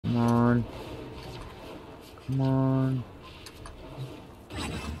on. Come on.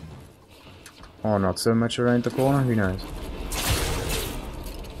 Or not so much around the corner, who knows?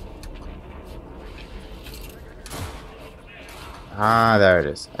 Ah, there it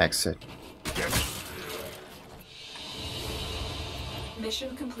is. Exit.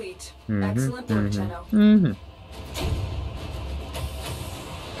 Mission complete. Excellent work, Tenno.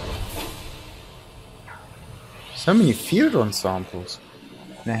 So many field run samples.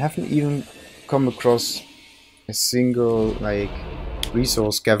 And I haven't even come across a single, like,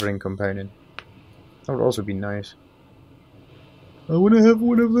 resource gathering component. That would also be nice. I wanna have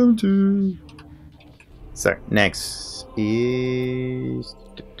one of them too. So, next is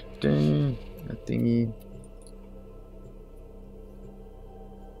a thingy.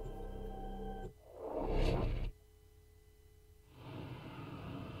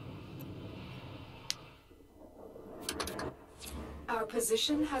 Our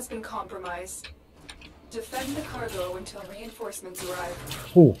position has been compromised. Defend the cargo until reinforcements arrive.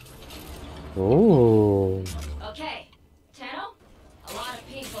 Oh. Oh. Okay, Tenno, a lot of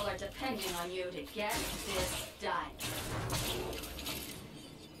people are depending on you to get this done.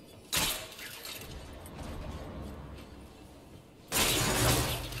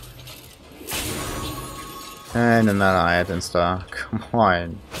 And another iron star. Come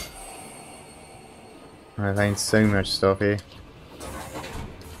on. I find so much stuff here.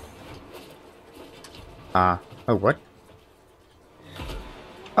 Ah. Oh, what?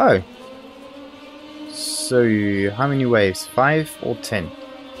 Oh. So, how many waves? 5 or 10?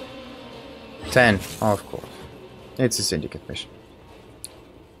 10, of course. It's a syndicate mission.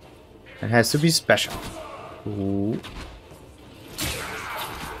 It has to be special. Ooh.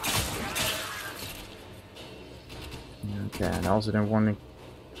 Okay, and I also don't want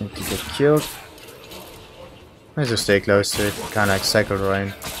him to get killed. Let's just stay close to it, kinda like cycle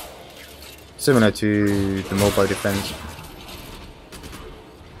around. Similar to the mobile defense.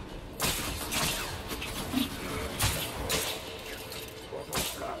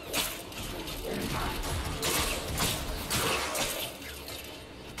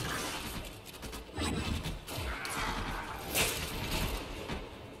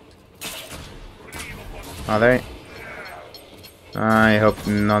 Are they? I hope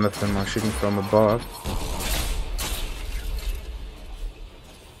none of them are shooting from above.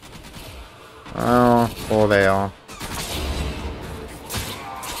 Oh, or they are.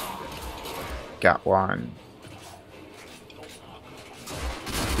 Got one.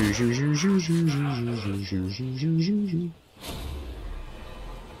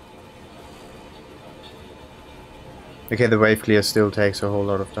 Okay, the wave clear still takes a whole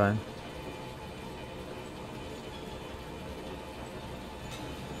lot of time.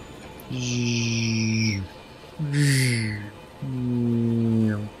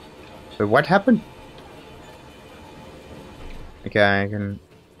 So what happened? Okay, I can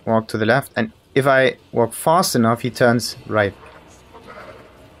walk to the left, and if I walk fast enough, he turns right.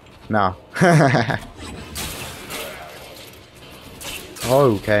 Now.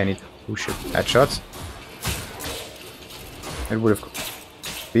 Oh, okay, I need to push it. Headshots. It would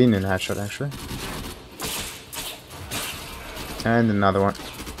have been in headshot actually. And another one.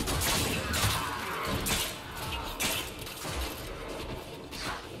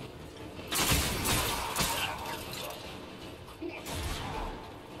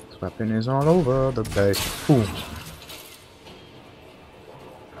 This weapon is all over the place. Ooh.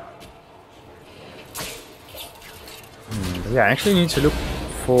 Yeah, I actually need to look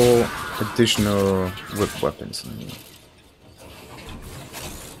for additional whip weapons.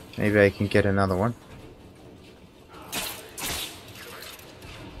 Maybe I can get another one.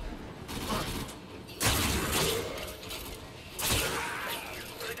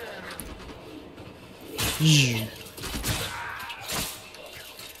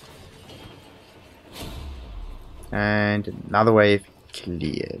 And another wave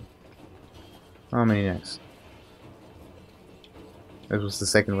cleared. How many next? That was the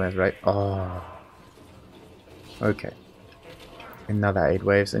second wave, right? Oh. Okay. Another 8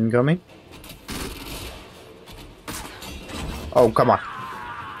 waves incoming. Oh, come on.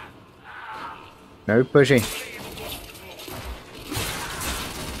 No pushing.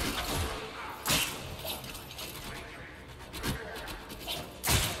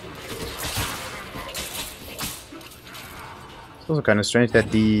 It's also kind of strange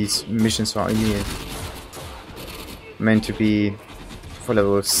that these missions are only meant to be for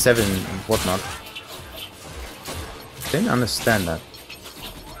level 7 and whatnot. Didn't understand that.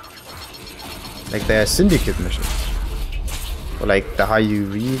 Like they're syndicate missions. Or like the higher you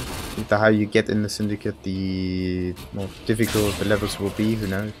read, the higher you get in the syndicate, the more difficult the levels will be, who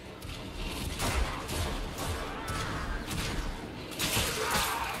knows.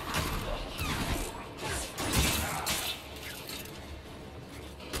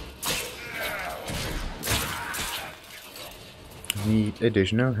 need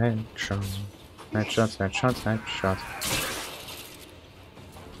additional headshots. Headshots, headshots, headshots.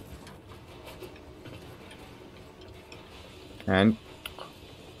 And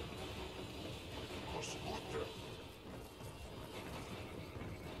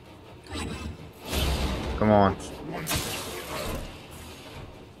come on.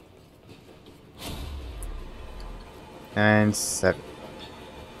 And 7.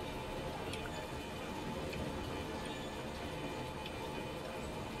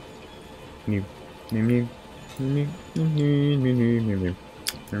 New.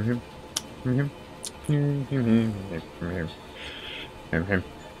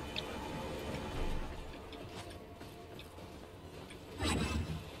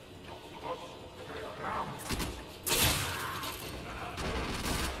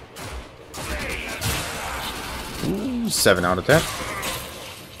 Ooh, 7 out of 10.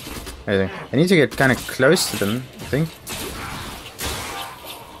 I need to get kind of close to them, I think.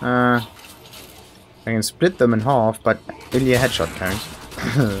 I can split them in half, but only a headshot counts.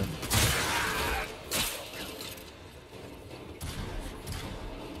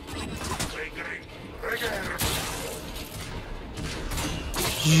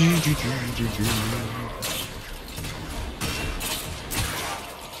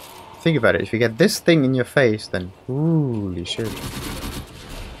 Think about it, if you get this thing in your face, then holy shit.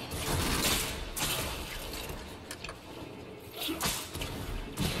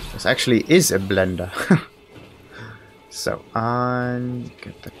 This actually is a blender. So,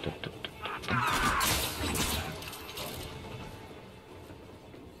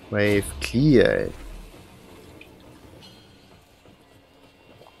 wave cleared.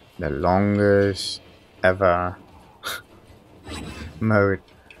 The longest ever mode.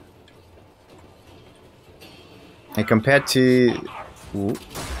 And compared to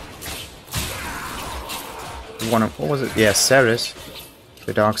one of, what was it? Yeah, Ceres,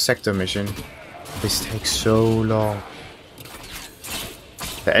 the Dark Sector mission. This takes so long.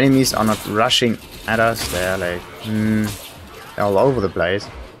 The enemies are not rushing at us. They're like all over the place.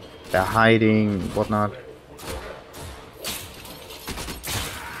 They're hiding, whatnot.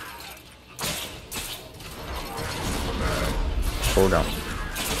 Hold on.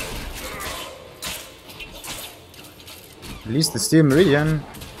 At least the steel Meridian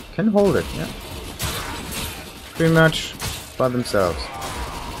can hold it, yeah. Pretty much by themselves.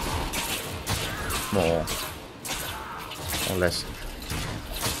 More or less.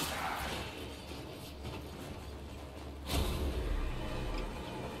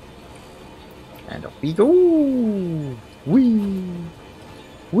 And up we go! Whee!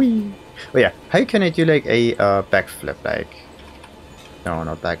 Whee! Oh yeah, how can I do like a backflip? Like, no,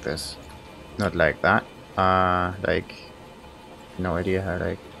 not like this. Not like that. Like, no idea how,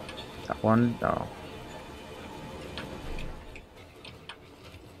 like, that one? No.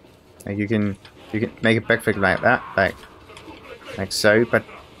 Like you can make a backflip like that, like so, but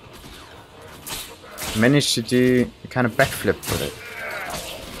manage to do a kind of backflip with it.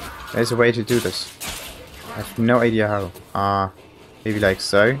 There's a way to do this. I have no idea how. Maybe like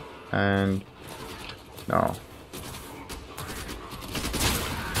so, and no.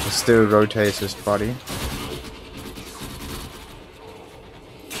 It still rotates his body.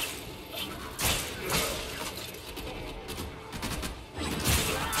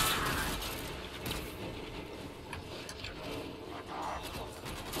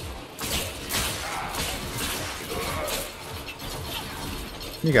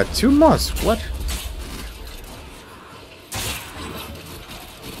 You got 2 mods, what?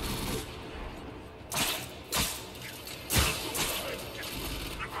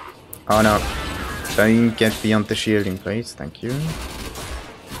 Oh no, don't get beyond the shielding, please, thank you.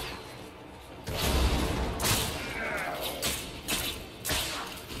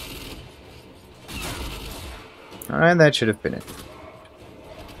 Alright, that should have been it.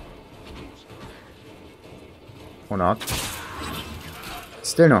 Or not.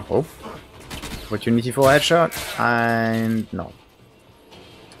 Still no hope. Opportunity for a headshot, and no.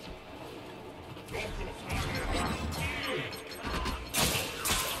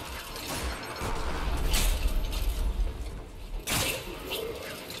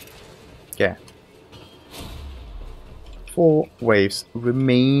 Yeah. 4 waves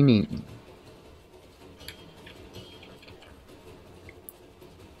remaining.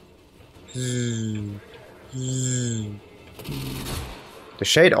 The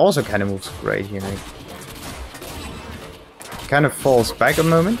shade also kind of moves great here. Like, kind of falls back a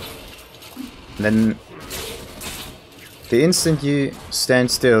moment, and then the instant you stand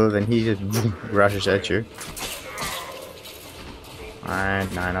still, then he just rushes at you.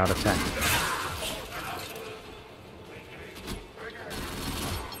 And 9 out of 10.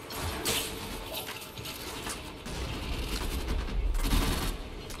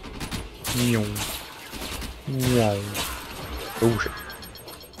 Meow. Meow. Oh shit.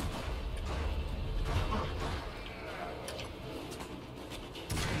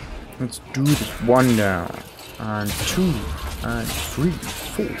 Let's do this. 1 down. And 2. And 3.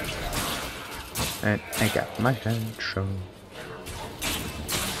 4. And I got my hand shown.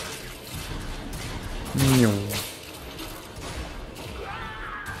 Meow.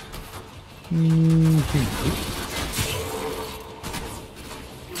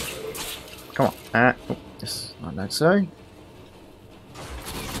 Come on. Oh, this not that so.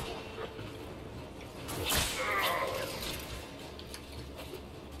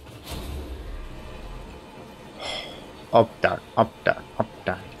 Up, down, up, down, up,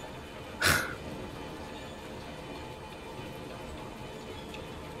 down.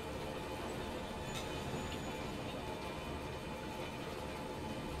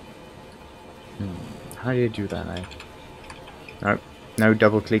 How do you do that? Nope. No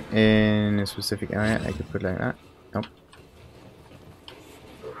double click in a specific area. I could put like that. Nope.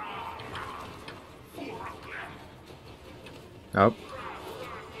 Nope.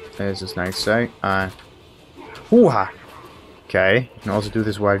 There's this nice sight. Hoo-ha! Okay. You can also do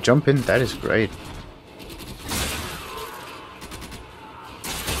this while jumping. That is great.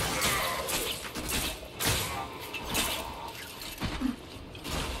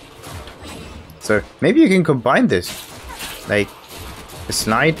 So maybe you can combine this, like a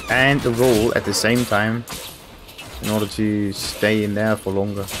slide and a roll at the same time, in order to stay in there for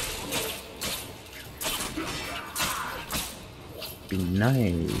longer. Be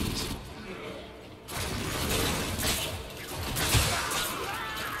nice.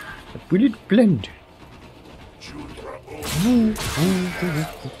 Will it blend?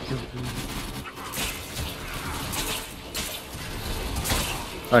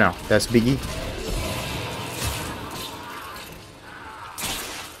 Oh no, that's Biggie.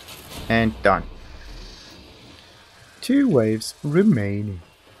 And done. 2 waves remaining.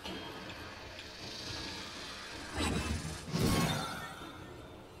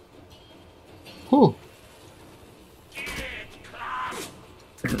 Whew.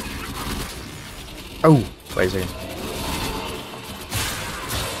 Oh, wait a second.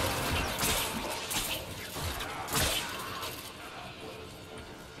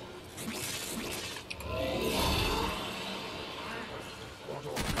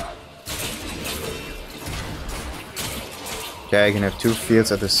 Okay, I can have 2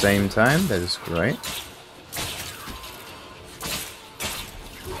 fields at the same time. That is great.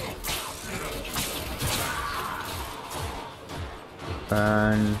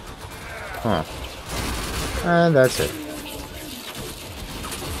 And... huh. And that's it.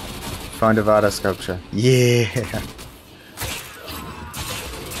 Found a Vada sculpture. Yeah!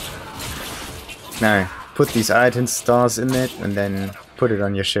 Now, put these item stars in it and then put it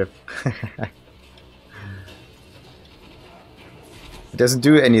on your ship. It doesn't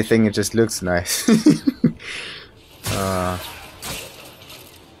do anything, it just looks nice.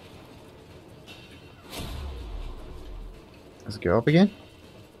 Let's go up again.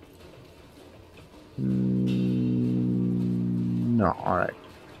 No, alright.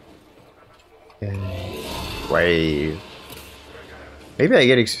 Wave. Maybe I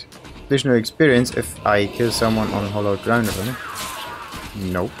get additional experience if I kill someone on hollowed ground or something.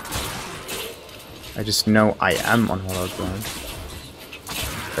 Nope. I just know I am on hollowed ground.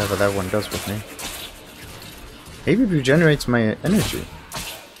 Whatever that one does with me. Maybe it regenerates my energy.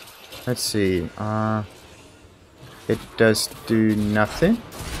 Let's see. It does do nothing.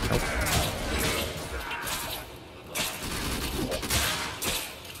 Nope.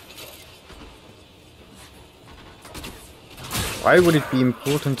 Why would it be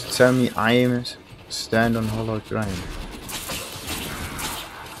important to tell me I stand on hollowed ground?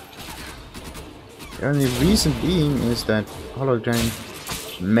 The only reason being is that hollowed ground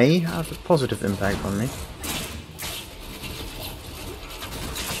may have a positive impact on me.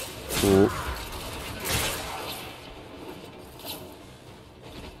 Cool.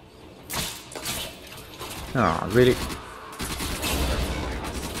 Ah, really?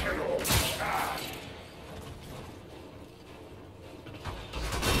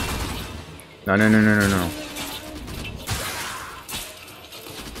 No, no, no, no, no, no.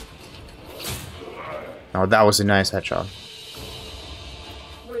 Oh, that was a nice headshot.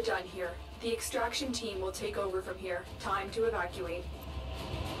 We're done here. The extraction team will take over from here. Time to evacuate.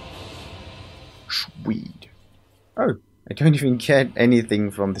 Sweet. Oh, I don't even get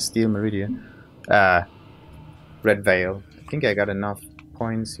anything from the Steel Meridian. Red Veil. I think I got enough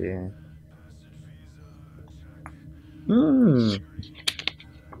points here.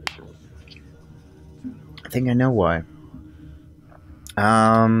 I think I know why.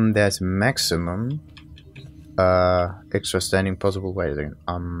 There's maximum extra standing possible. Wait a second.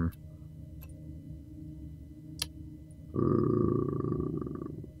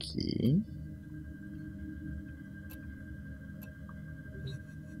 Okay.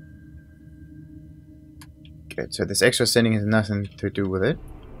 Good. So this extra standing has nothing to do with it.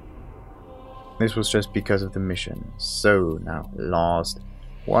 This was just because of the mission. So now last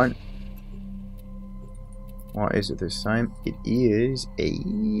one. What is it this time? It is a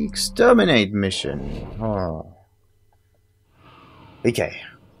exterminate mission. Oh. Okay.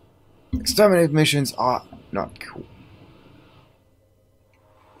 Exterminate missions are not cool.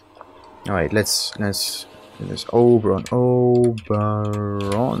 Alright, let's do this. Oberon.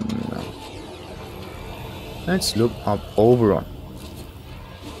 Let's look up Oberon.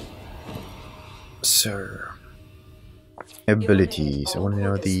 So abilities. I want to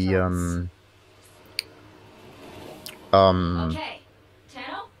know the Okay,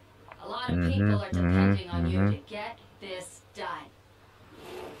 Tano, a lot of people are depending on you to get this done.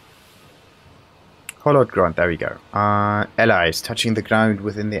 Hollowed ground, there we go. Allies touching the ground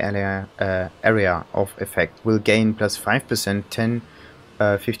within the area of effect will gain plus 5%, 10,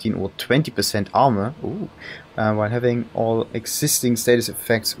 15 or 20% armor, while having all existing status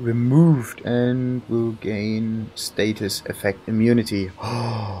effects removed, and will gain status effect immunity.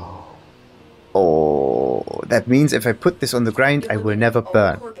 Oh, that means if I put this on the ground, I will never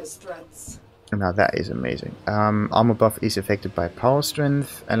burn. Now that is amazing. Armor buff is affected by power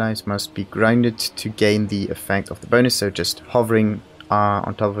strength. Allies must be grounded to gain the effect of the bonus, so just hovering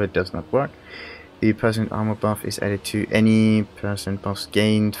on top of it does not work. The percent armor buff is added to any percent buffs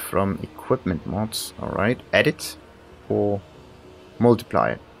gained from equipment mods. Alright, add it or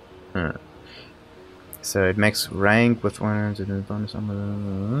multiply it. So it makes rank with 100 bonus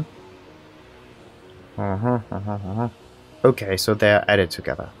armor. Okay, so they're added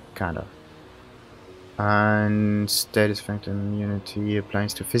together, kind of. And status effect immunity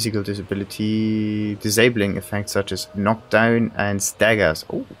applies to physical disability, disabling effects such as knockdown and staggers.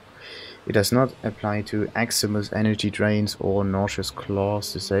 Oh, it does not apply to Aximus energy drains or nauseous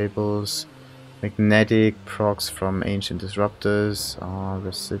claws. Disables magnetic procs from ancient disruptors.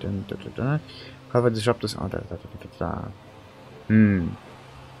 Resident. Cover disruptors.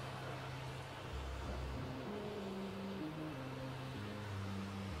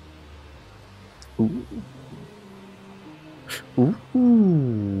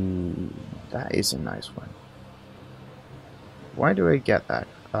 Ooh, that is a nice one. Why do I get that?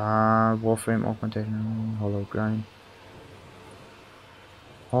 Warframe augmentation, hollowed ground.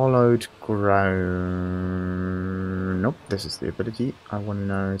 Hollowed ground. Nope, this is the ability. I want to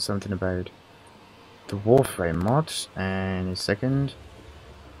know something about the Warframe mod. And a second.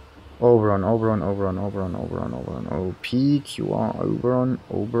 Oberon, OP, QR,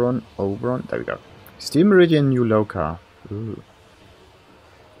 Oberon. There we go. Steel Meridian, new loca. Ooh.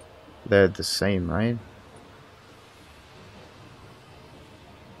 They're the same, right?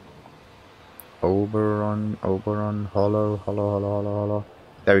 Oberon, hollow.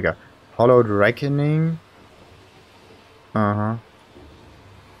 There we go. Hollowed Reckoning. And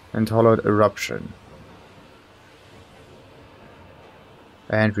Hollowed Eruption.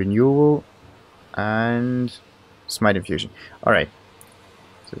 And Renewal. And Smite Infusion. Alright.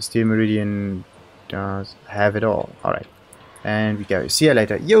 So Steel Meridian does have it all. Alright. And we go. See you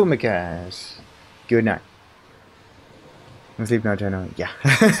later. Yo, Makas. Good night. Sleep now, Tano. Yeah.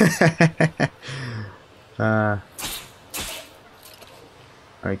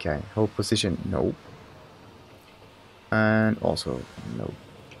 Okay. Hold position. Nope. And also, nope.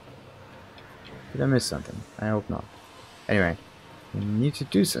 Did I miss something? I hope not. Anyway. We need to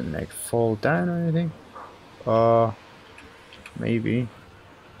do something, like fall down or anything? Maybe.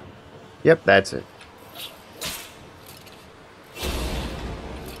 Yep, that's it.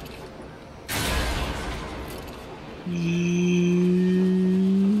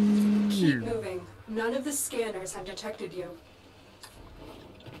 Keep moving. None of the scanners have detected you.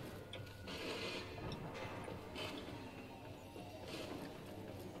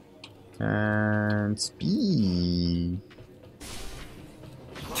 And speed.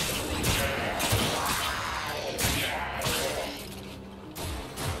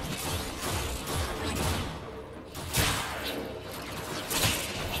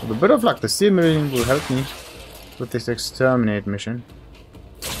 With a bit of luck, the Steel Meridian will help me with this exterminate mission.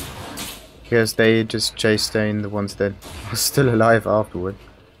 Because they just chased down the ones that are still alive afterward.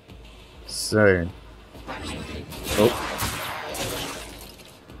 So. Oh.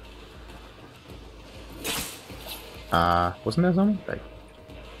 Wasn't there someone?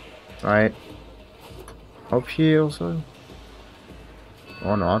 Right. Up here also.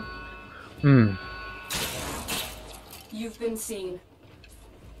 Or not. Hmm. You've been seen.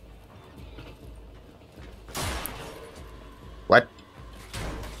 What?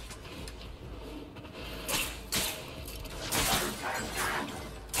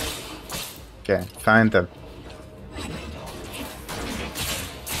 Okay, find them.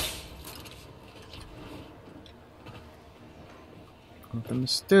 One of them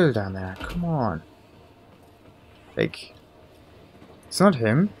is still down there. Come on. Like, it's not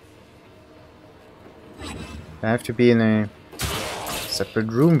him. I have to be in a separate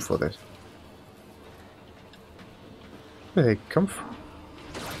room for this. Where did they come from?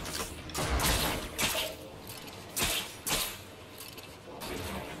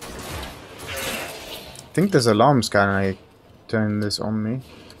 I think this alarm's kinda like turning this on me.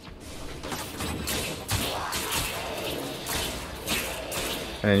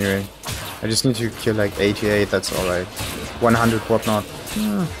 Anyway, I just need to kill like 88, that's alright. 100 whatnot.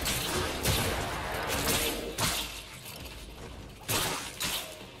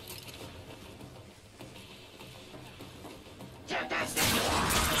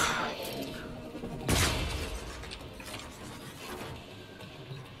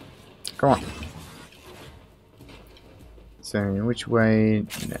 Come on. So, which way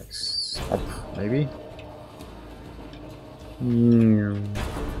next? Up, maybe?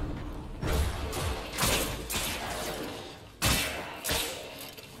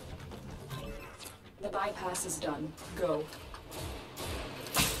 The bypass is done. Go.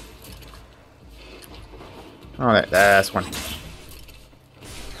 Oh, that's one.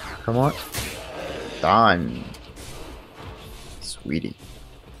 Come on. Done. Sweetie.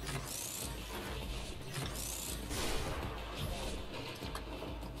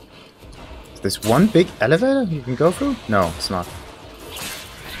 Is this one big elevator you can go through? No, it's not.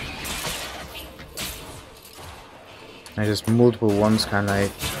 I just multiple ones kind of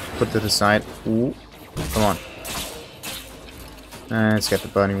like put to the side. Ooh, come on. Let's get the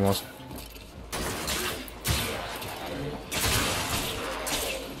burning wasp.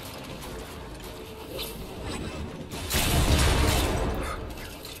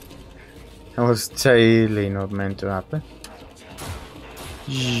 That was totally not meant to happen.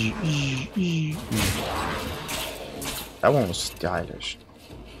 That one was stylish.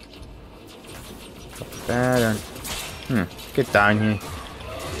 Drop that and get down here.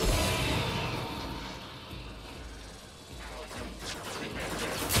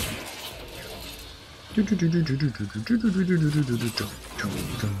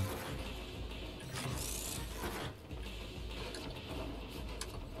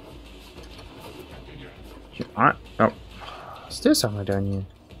 Oh, still somewhere down here.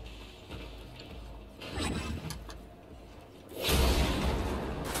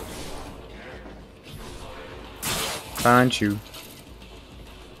 Find you.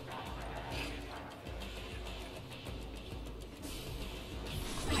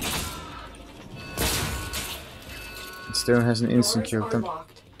 It still has an instant kill them.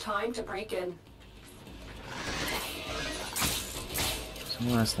 Time to break in.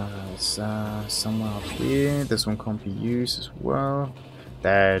 Somewhere else, somewhere up here. This one can't be used as well.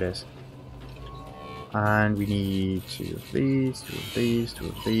 There it is. And we need 2 of these, 2 of these, 2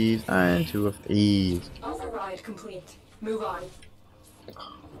 of these, and 2 of these. Override complete. Move on.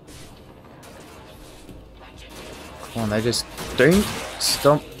 Come on, I just don't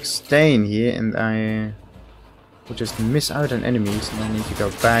stop staying here, and I will just miss out on enemies, and I need to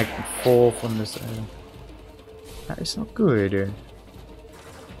go back and forth on this. That is not good.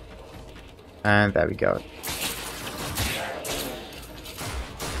 And there we go.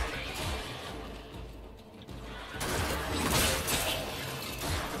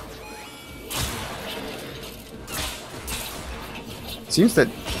 It seems that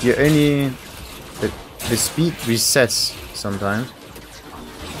you only the speed resets sometimes.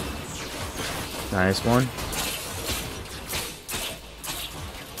 Nice one.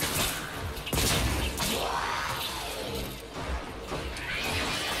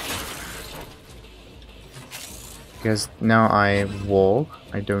 Because now I walk,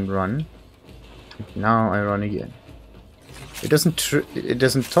 I don't run. Now I run again. It doesn't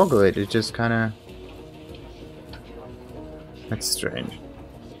toggle it. It just kind of. That's strange.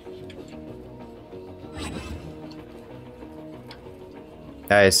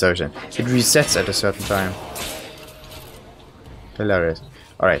 That is so strange. It resets at a certain time. Hilarious.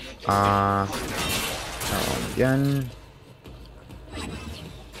 Alright. Again.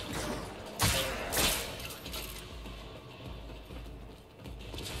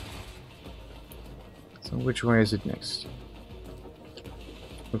 So which way is it next?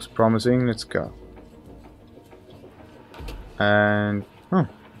 Looks promising. Let's go. And Huh.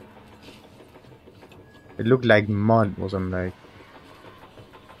 It looked like mud or something, like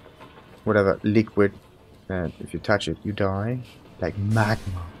whatever liquid that if you touch it you die. Like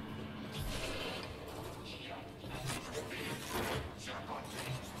magma.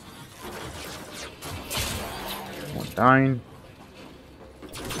 One dying.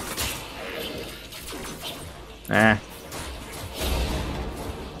 Ah.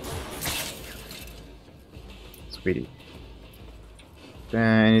 Sweetie.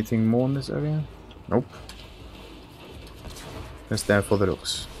 Anything more in this area? Nope. Just there for the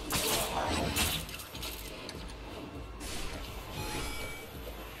looks.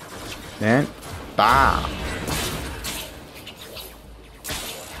 And bam!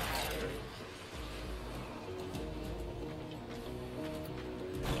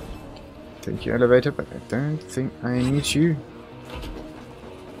 Thank you, elevator, but I don't think I need you.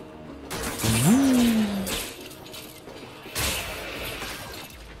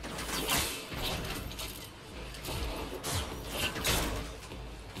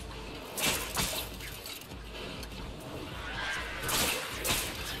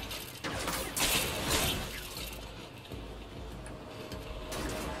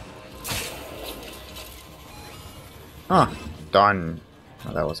 Ah, done.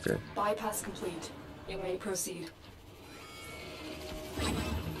 Oh, that was good. Bypass complete. You may proceed.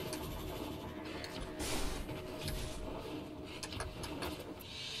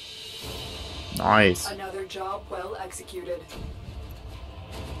 Nice. Another job well executed.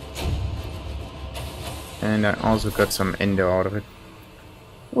 And I also got some endo out of it.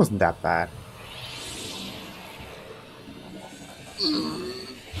 It wasn't that bad.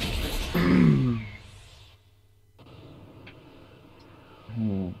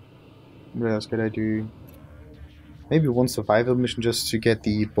 What else could I do? Maybe one survival mission just to get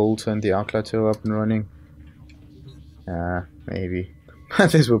the bolter and the arclato up and running. Maybe.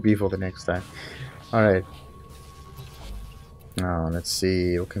 This will be for the next time. Alright. Now, let's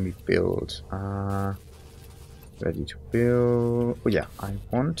see. What can we build? Ready to build. Oh, yeah. I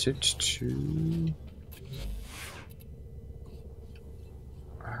wanted to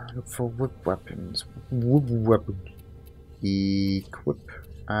look for whip weapons. Whip weapons. Equip.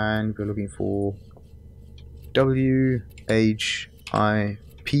 And we're looking for WHIPs.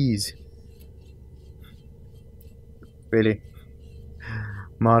 Really?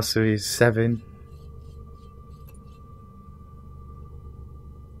 Mastery 7.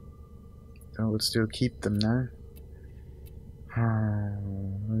 I will still keep them now.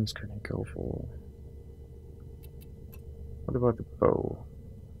 What else can I go for? What about the bow?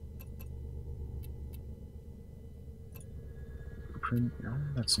 No,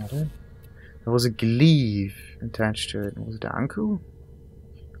 that's not it. There was a glaive attached to it. Was it the ankle?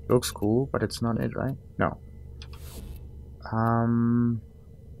 Looks cool, but it's not it, right? No.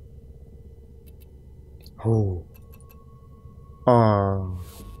 Oh. Oh.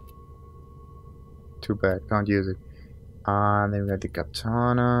 Too bad. Can't use it. And then we got the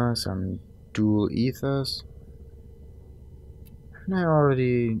katana, some dual ethers. Haven't I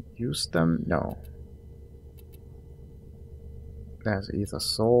already used them? No. There's either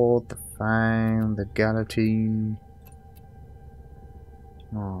sword, the fang, the guillotine.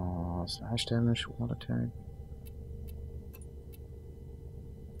 Oh, slash damage, wall attack.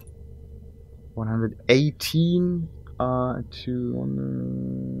 118 to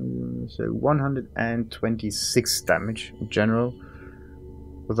so 126 damage in general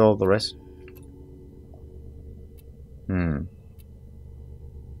with all the rest.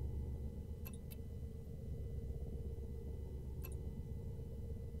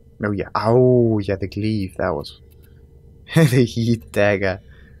 Oh yeah, oh yeah, the glaive, that was the heat dagger.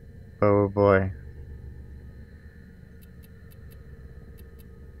 Oh boy.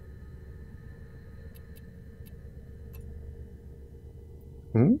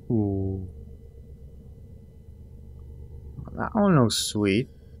 Ooh. That one looks sweet.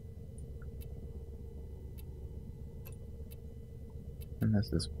 And there's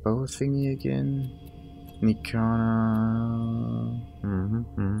this bow thingy again. Nikana.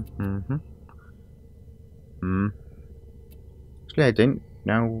 Actually, I don't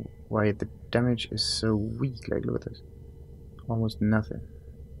know why the damage is so weak. Like, look at this. Almost nothing.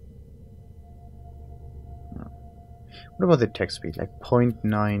 What about the attack speed? Like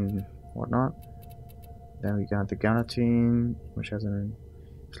 0.9 whatnot. Then we got the guillotine, which has a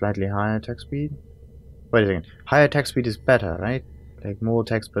slightly higher attack speed. Wait a second. Higher attack speed is better, right? Like more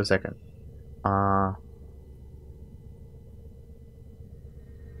attacks per second.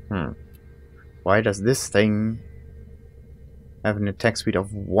 Why does this thing have an attack speed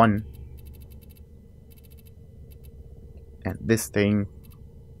of 1? And this thing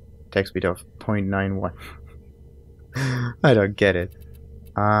Attack speed of 0.91. I don't get it.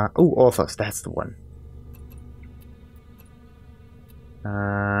 Oh, authors, that's the one.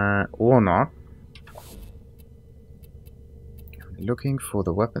 Or not. I'm looking for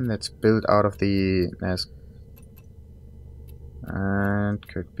the weapon that's built out of the mask. And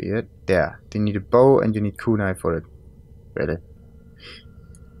could be it. There. You need a bow and you need kunai for it. Really.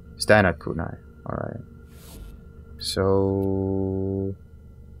 Standard kunai. Alright. So...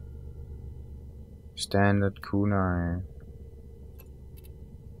 Standard kunai.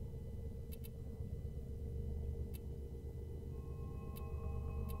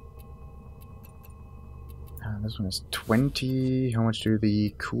 This one is 20. How much do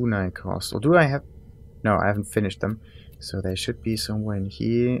the kunai cost? Or do I have... No, I haven't finished them. So they should be somewhere in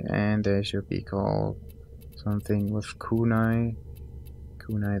here. And they should be called something with kunai.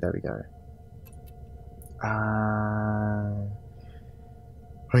 Kunai, there we go.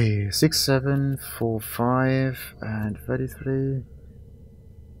 Wait, 6, 7, 4, 5, and 33.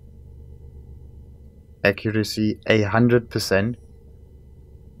 Accuracy 100%.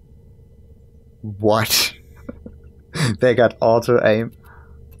 What? They got auto aim.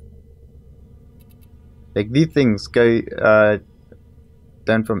 Like these things go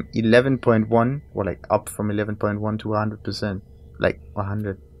down from 11.1 or like up from 11.1 to 100%. Like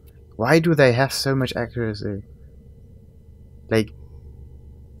 100. Why do they have so much accuracy? Like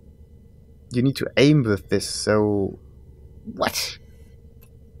you need to aim with this, so what?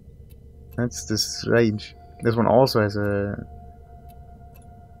 That's just strange. This one also has a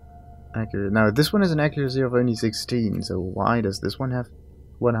accuracy. Now this one has an accuracy of only 16, so why does this one have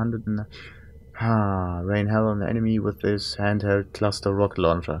 100? Rain hell on the enemy with this handheld cluster rocket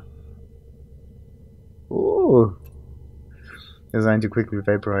launcher. Ooh. Designed to quickly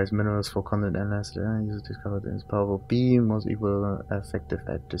vaporize minerals for content analysis. User discovered its powerful beam was equal effective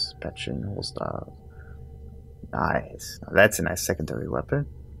at dispatching hostiles. Nice. Now that's a nice secondary weapon.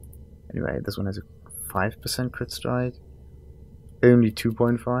 Anyway, this one has a 5% crit strike. Only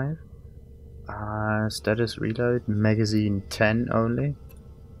 2.5. Status reload. Magazine 10 only.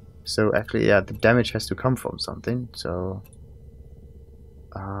 So actually, yeah, the damage has to come from something. So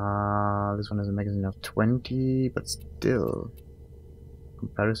this one has a magazine of 20, but still,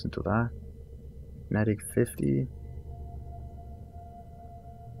 comparison to that, magnetic 50.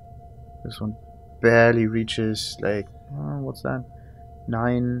 This one barely reaches like what's that?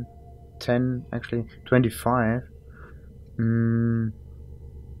 9, 10, actually 25.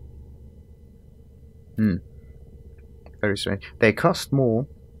 Very strange. They cost more.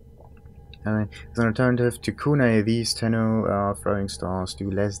 As an alternative to kunai, these Tenno throwing stars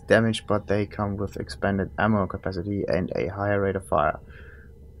do less damage, but they come with expanded ammo capacity and a higher rate of fire.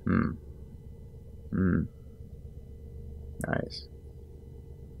 Nice.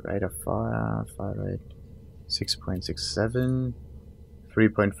 Rate of fire rate 6.67,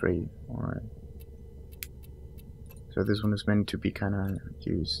 3.3. Alright. So this one is meant to be kind of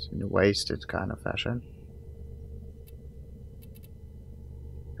used in a wasted kind of fashion.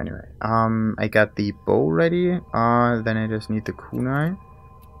 Anyway, I got the bow ready, then I just need the kunai.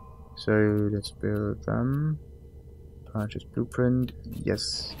 So let's build them. Purchase blueprint,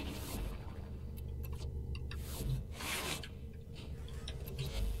 yes.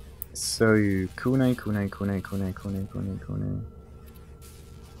 So kunai.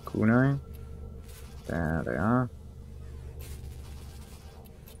 There they are.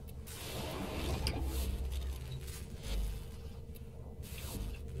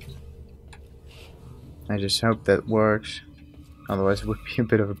 I just hope that works, otherwise it would be a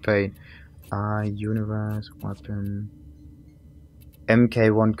bit of a pain. Universe, weapon,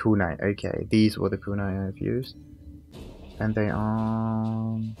 MK1 kunai, okay, these were the kunai I've used. And they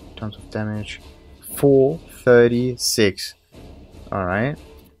are, in terms of damage, 436. Alright.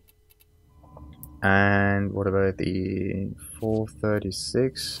 And what about the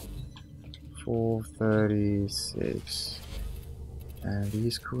 436? 436. And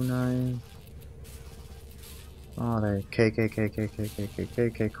these kunai. Oh, they KK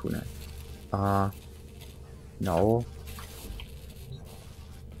kunai. No.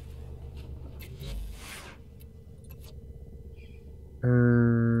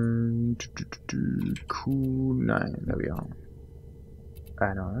 Kunai. There we are.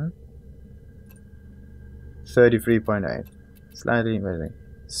 I know. 33.8. Slightly amazing.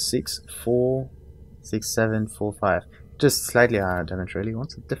 6, 4, 6, 7, 4, 5. Just slightly higher damage, really.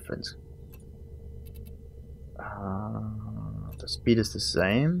 What's the difference? The speed is the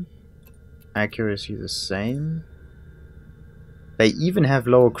same. Accuracy the same. They even have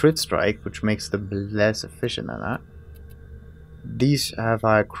lower crit strike, which makes them less efficient than that. these have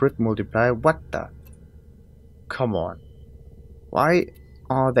a crit multiplier. What the? Come on. Why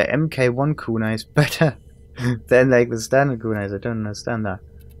are the MK1 kunais better than like the standard kunais? I don't understand that.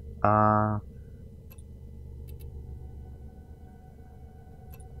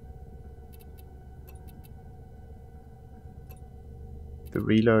 The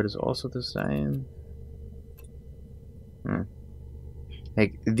reload is also the same.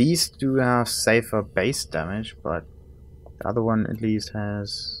 Like, these do have safer base damage, but the other one at least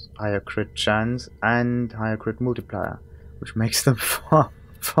has higher crit chance and higher crit multiplier, which makes them far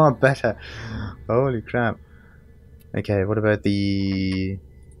better. Holy crap. Okay, what about the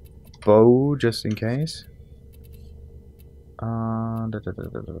bow, just in case?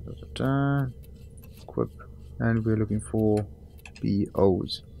 Equip. And we're looking for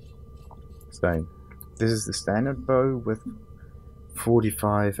BOs. So, this is the standard bow with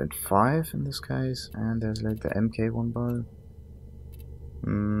 45 and 5 in this case, and there's like the MK1 bow.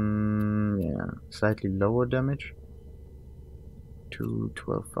 Yeah, slightly lower damage.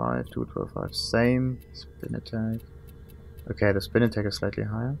 212.5, 212.5, same. Spin attack. Okay, the spin attack is slightly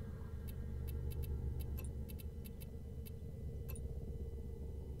higher.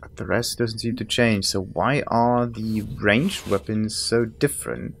 But the rest doesn't seem to change, so why are the ranged weapons so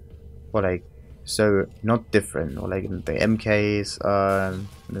different? Or like, so not different, or like the MKs,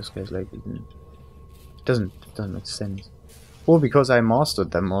 in this case, like, it doesn't make sense. Or because I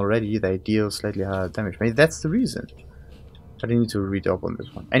mastered them already, they deal slightly higher damage. Maybe that's the reason. I need to read up on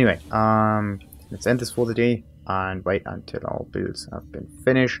this one. Anyway, let's end this for the day and wait until our builds have been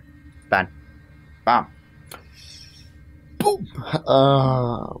finished. Then, bam, boom.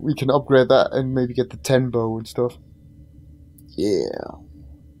 We can upgrade that and maybe get the 10 bow and stuff. Yeah,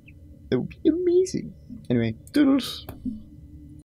 that would be amazing. Anyway, doodles.